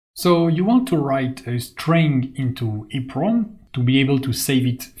So you want to write a string into EEPROM to be able to save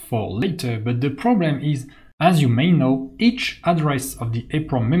it for later, but the problem is, as you may know, each address of the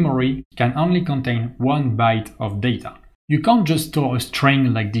EEPROM memory can only contain 1 byte of data. You can't just store a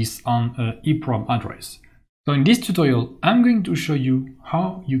string like this on an EEPROM address. So in this tutorial, I'm going to show you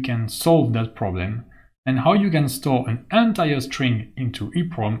how you can solve that problem and how you can store an entire string into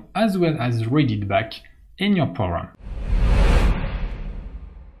EEPROM as well as read it back in your program.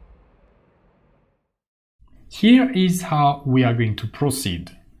 Here is how we are going to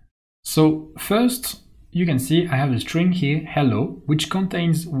proceed. So first, you can see I have a string here, hello, which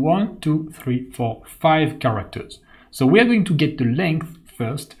contains 1, 2, 3, 4, 5 characters. So we are going to get the length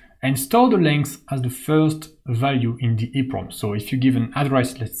first and store the length as the first value in the EEPROM. So if you give an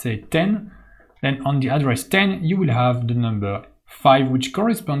address, let's say 10, then on the address 10, you will have the number 5, which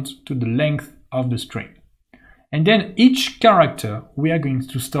corresponds to the length of the string. And then each character, we are going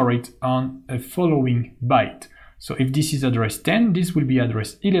to store it on a following byte. So if this is address 10, this will be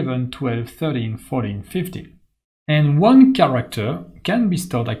address 11, 12, 13, 14, 15. And one character can be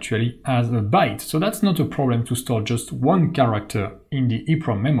stored actually as a byte. So that's not a problem to store just one character in the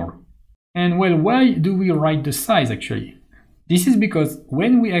EEPROM memory. And well, why do we write the size actually? This is because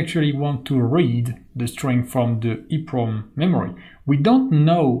when we actually want to read the string from the EEPROM memory, we don't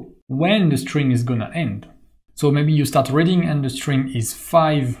know when the string is gonna end. So maybe you start reading and the string is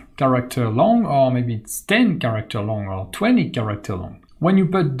 5 character long, or maybe it's 10 character long or 20 character long. When you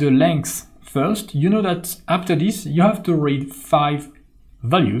put the length first, you know that after this you have to read 5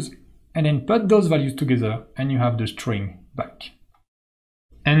 values and then put those values together and you have the string back.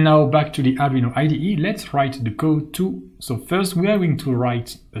 And now back to the Arduino IDE, let's write the code too. So first we are going to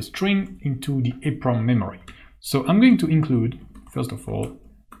write a string into the EEPROM memory. So I'm going to include, first of all,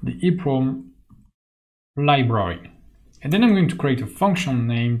 the EEPROM library. And then I'm going to create a function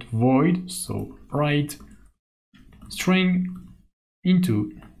named void, so write string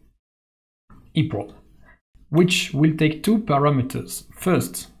into EEPROM, which will take 2 parameters.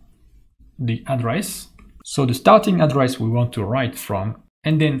 First, the address, so the starting address we want to write from,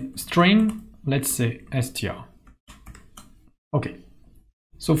 and then string, let's say str. Okay,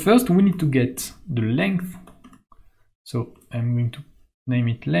 so first we need to get the length, so I'm going to name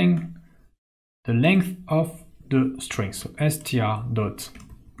it length, the length of the string, so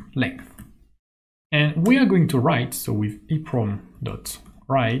str.length. And we are going to write, so with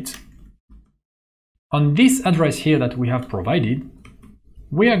EEPROM.write, on this address here that we have provided,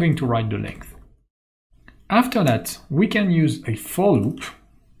 we are going to write the length. After that, we can use a for loop.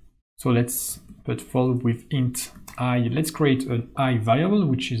 So let's put for loop with int I. Let's create an I variable,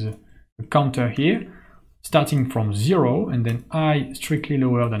 which is a counter here, starting from 0, and then I strictly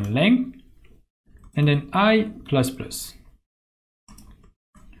lower than length, and then I++.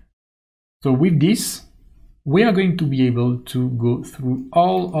 So with this, we are going to be able to go through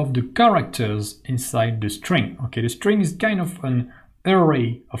all of the characters inside the string. Okay, the string is kind of an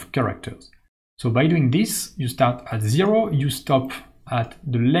array of characters. So by doing this, you start at 0, you stop at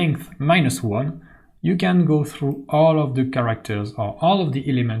the length -1. You can go through all of the characters or all of the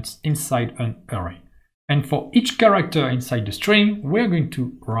elements inside an array. And for each character inside the string, we're going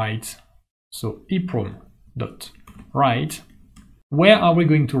to write, so EEPROM.write. Where are we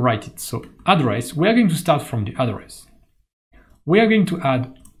going to write it? So address, we are going to start from the address. We are going to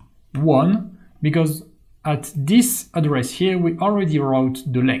add 1 because at this address here we already wrote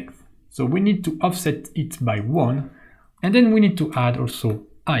the length. So we need to offset it by 1, and then we need to add also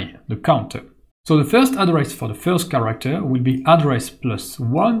I, the counter. So the first address for the first character will be address plus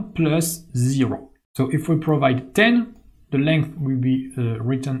 1 plus 0. So if we provide 10, the length will be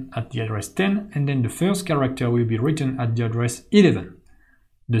written at the address 10, and then the first character will be written at the address 11.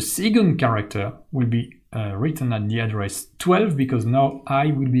 The second character will be written at the address 12 because now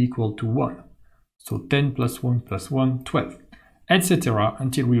I will be equal to 1. So 10 plus 1 plus 1, 12, etc.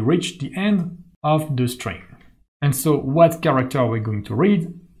 until we reach the end of the string. And so what character are we going to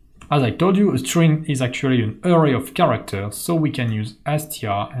read? As I told you, a string is actually an array of characters, so we can use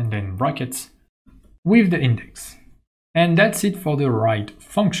str and then brackets with the index. And that's it for the write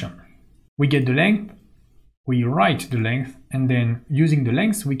function. We get the length, we write the length, and then using the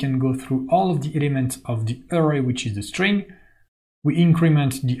length we can go through all of the elements of the array, which is the string. We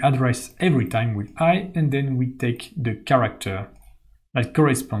increment the address every time with I, and then we take the character that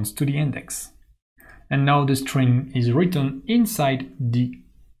corresponds to the index. And now the string is written inside the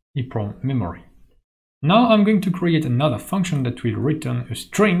EEPROM memory. Now I'm going to create another function that will return a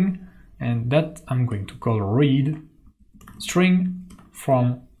string, and that I'm going to call read string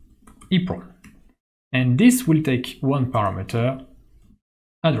from EEPROM. And this will take one parameter,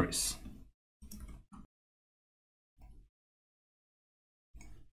 address.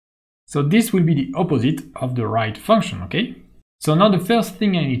 So this will be the opposite of the write function, okay? So now the first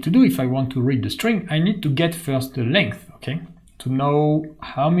thing I need to do if I want to read the string, I need to get first the length, okay? To know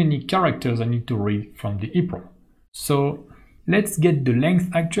how many characters I need to read from the EEPROM. So let's get the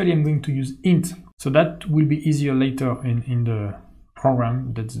length. Actually, I'm going to use int. So that will be easier later in the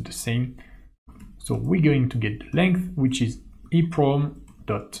program. That's the same. So we're going to get the length, which is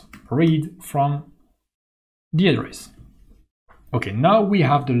EEPROM.read from the address. Okay, now we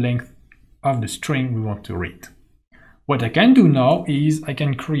have the length of the string we want to read. What I can do now is I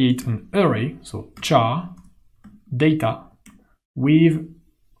can create an array, so char data with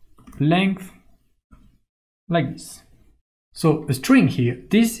length like this. So a string here,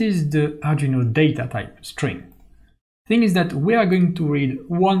 this is the Arduino data type string. Thing is that we are going to read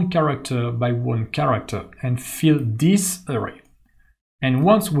one character by one character and fill this array. And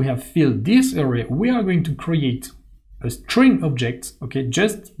once we have filled this array, we are going to create a string object, okay,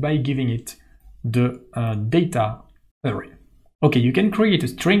 just by giving it the data array. Okay, you can create a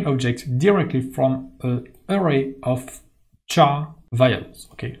string object directly from an array of char variables,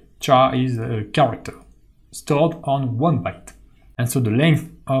 okay. Char is a character stored on 1 byte. And so the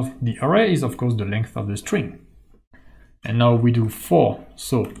length of the array is of course the length of the string. And now we do for,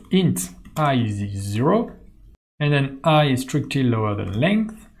 so int I is 0, and then I is strictly lower than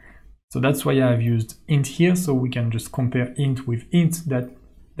length. So that's why I've used int here, so we can just compare int with int.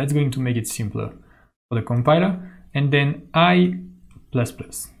 That's going to make it simpler for the compiler. And then I plus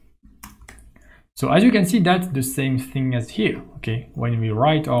plus. So as you can see, that's the same thing as here, okay, when we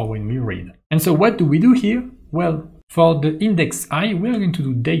write or when we read. And so what do we do here? Well, for the index I, we are going to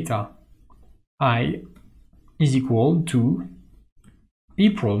do data I is equal to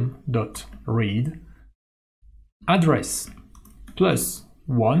EEPROM.read address plus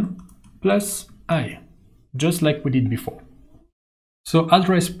 1 plus I, just like we did before. So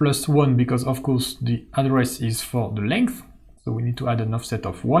address plus 1 because of course the address is for the length, so we need to add an offset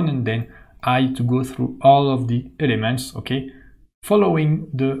of 1 and then I to go through all of the elements, okay, following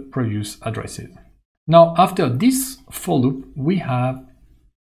the previous addresses. Now after this for loop we have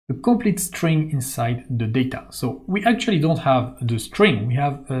a complete string inside the data. So we actually don't have the string, we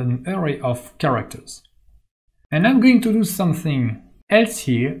have an array of characters. And I'm going to do something else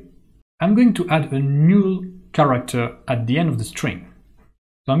here. I'm going to add a null character at the end of the string.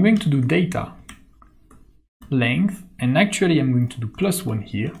 So I'm going to do data length, and actually I'm going to do +1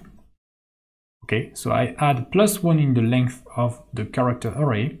 here. Okay, so I add +1 in the length of the character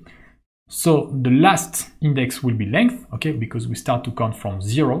array. So the last index will be length, okay, because we start to count from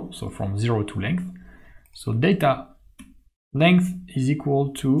 0, so from 0 to length. So data length is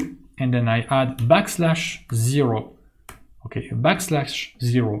equal to, and then I add \0, okay, a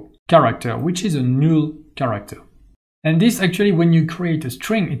 \0 character, which is a null character. And this actually, when you create a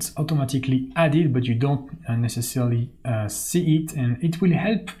string, it's automatically added, but you don't necessarily see it, and it will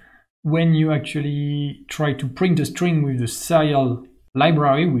help when you actually try to print a string with the serial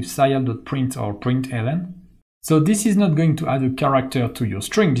library with serial.print or println. So this is not going to add a character to your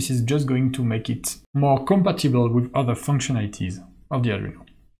string, this is just going to make it more compatible with other functionalities of the Arduino.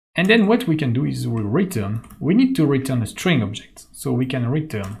 And then what we can do is we need to return a string object. So we can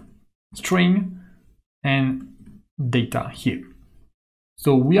return string and data here.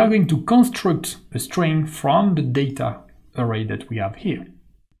 So we are going to construct a string from the data array that we have here.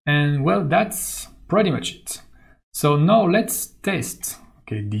 And well, that's pretty much it. So now let's test,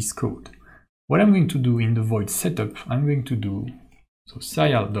 okay, this code. What I'm going to do in the void setup, I'm going to do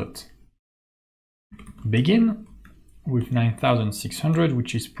serial.begin with 9600,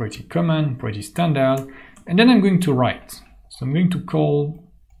 which is pretty common, pretty standard. And then I'm going to write. So I'm going to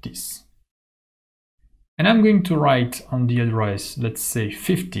call this. And I'm going to write on the address, let's say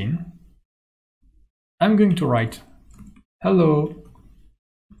 15. I'm going to write hello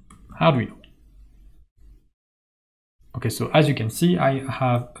Arduino. Okay, so as you can see, I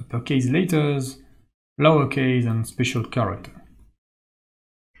have uppercase letters, lowercase, and special character.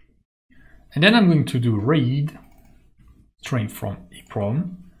 And then I'm going to do read string from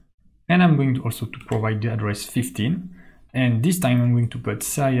EEPROM, and I'm going to also to provide the address 15. And this time I'm going to put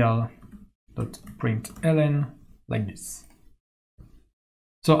serial.println like this.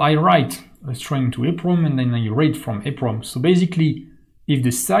 So I write a string to EEPROM and then I read from EEPROM. So basically, if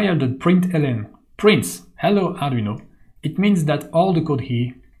the serial.println prints hello Arduino, it means that all the code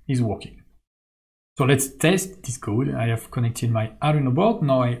here is working. So let's test this code. I have connected my Arduino board.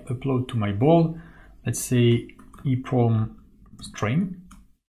 Now I upload to my board, let's say EEPROM string.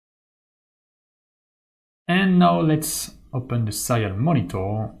 And now let's open the serial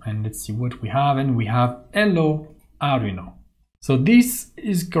monitor and let's see what we have. And we have hello Arduino. So this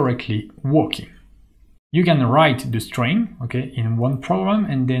is correctly working. You can write the string, okay, in one program,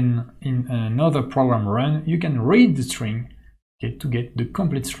 and then in another program run, you can read the string, okay, to get the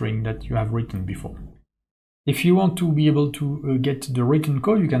complete string that you have written before. If you want to be able to get the written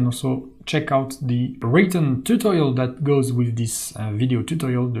code, you can also check out the written tutorial that goes with this video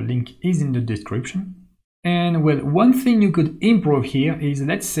tutorial. The link is in the description. And well, one thing you could improve here is,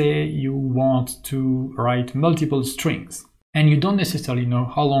 let's say you want to write multiple strings and you don't necessarily know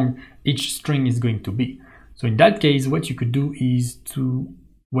how long each string is going to be. So in that case, what you could do is to,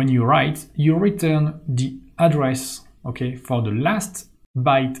 when you write, you return the address, okay, for the last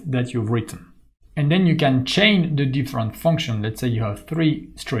byte that you've written. And then you can chain the different function. Let's say you have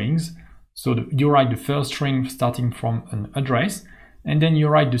 3 strings. So you write the first string starting from an address, and then you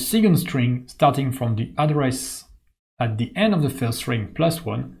write the second string starting from the address at the end of the first string plus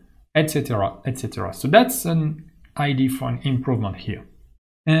 1, etc., etc. So that's an idea for an improvement here.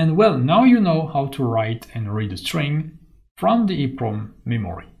 And well, now you know how to write and read a string from the EEPROM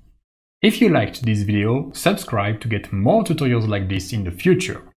memory. If you liked this video, subscribe to get more tutorials like this in the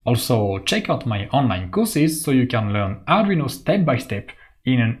future. Also, check out my online courses so you can learn Arduino step by step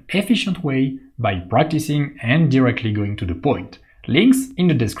in an efficient way by practicing and directly going to the point. Links in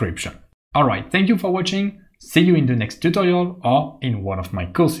the description. Alright, thank you for watching. See you in the next tutorial or in one of my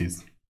courses.